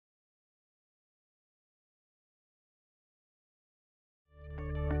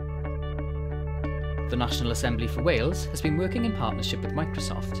The National Assembly for Wales has been working in partnership with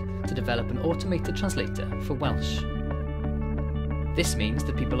Microsoft to develop an automated translator for Welsh. This means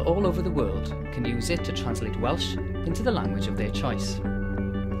that people all over the world can use it to translate Welsh into the language of their choice,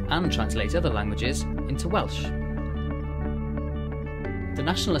 and translate other languages into Welsh. The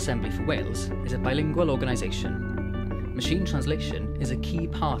National Assembly for Wales is a bilingual organisation. Machine translation is a key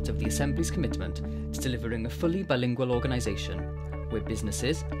part of the Assembly's commitment to delivering a fully bilingual organisation where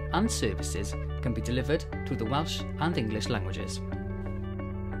businesses and services can be delivered through the Welsh and English languages.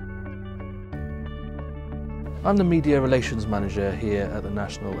 I'm the Media Relations Manager here at the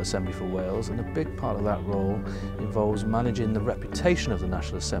National Assembly for Wales, and a big part of that role involves managing the reputation of the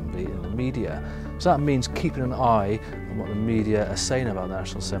National Assembly in the media. So that means keeping an eye on what the media are saying about the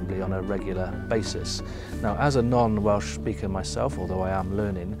National Assembly on a regular basis. Now, as a non-Welsh speaker myself, although I am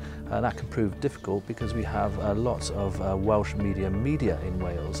learning, that can prove difficult because we have lots of Welsh media in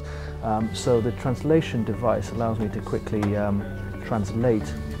Wales. So the translation device allows me to quickly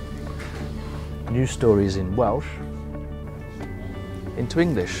translate news stories in Welsh into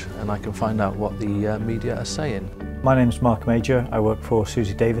English, and I can find out what the media are saying. My name's Mark Major. I work for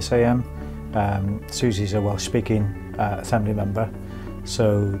Susie Davis AM. Susie's a Welsh-speaking Assembly member,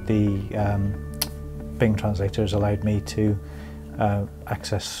 so the Bing Translator has allowed me to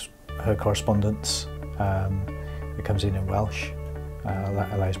access her correspondence. It comes in Welsh.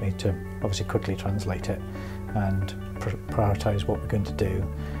 That allows me to obviously quickly translate it and prioritise what we're going to do.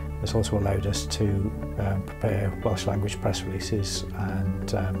 It's also allowed us to prepare Welsh language press releases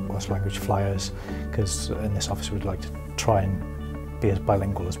and Welsh language flyers, because in this office we'd like to try and be as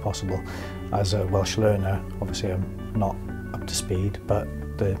bilingual as possible. As a Welsh learner, obviously I'm not up to speed, but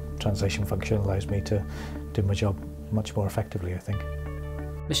the translation function allows me to do my job much more effectively, I think.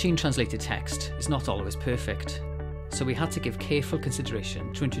 Machine translated text is not always perfect, so we had to give careful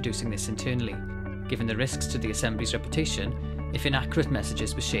consideration to introducing this internally, given the risks to the Assembly's reputation if inaccurate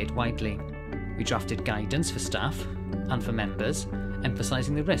messages were shared widely. We drafted guidance for staff and for members,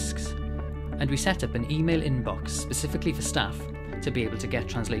 emphasising the risks, and we set up an email inbox specifically for staff to be able to get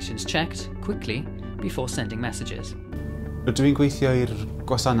translations checked quickly before sending messages. Rydw i'n gweithio i'r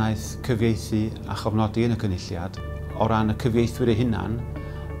gwasanaeth cyfieithu a chofnodi yn y cynulliad. O ran y cyfieithwyr eu hunan,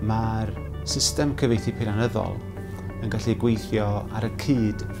 mae'r system cyfieithu peirianyddol yn gallu gweithio ar y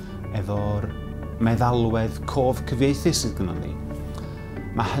cyd efo'r meddalwedd cof cyfieithu sydd gyda ni.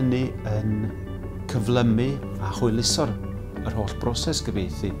 Mae hynny yn cyflymu a hwyluso'r yr holl broses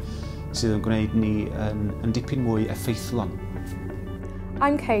cyfieithu sydd yn gwneud ni yn dipyn mwy effeithlon.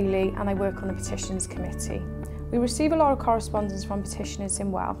 I'm Kaylee and I work on the Petitions Committee. We receive a lot of correspondence from petitioners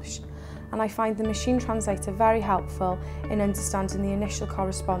in Welsh, and I find the machine translator very helpful in understanding the initial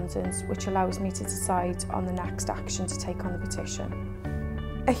correspondence, which allows me to decide on the next action to take on the petition.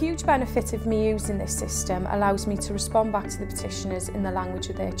 A huge benefit of me using this system allows me to respond back to the petitioners in the language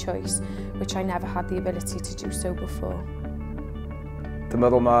of their choice, which I never had the ability to do so before. Dwi'n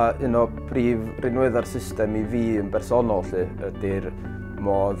meddwl mae un o prif rinweddau'r system i fi yn bersonol ydy'r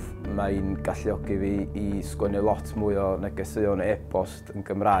modd mae'n galluogi fi i sgwennu lot mwy o negeseuon e-bost yn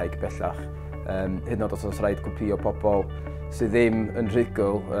Gymraeg bellach. Hyd yn oed os rhaid cwpio pobl sydd ddim yn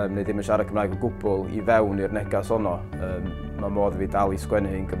rhugl neu ddim yn siarad Cymraeg o gwbl i fewn i'r neges honno. Mae modd fi dal i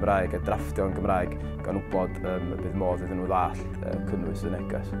sgwennu yn Gymraeg a drafftio yn Gymraeg gan wybod bydd modd iddyn nhw ddall cynnwys y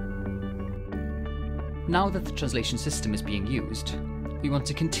neges. Now that the translation system is being used, we want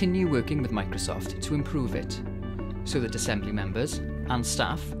to continue working with Microsoft to improve it, so that Assembly members and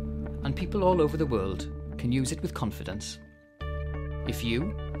staff and people all over the world can use it with confidence. If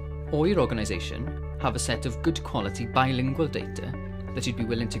you or your organisation have a set of good quality bilingual data that you'd be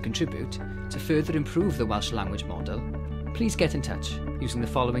willing to contribute to further improve the Welsh language model, please get in touch using the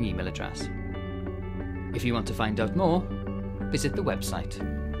following email address. If you want to find out more, visit the website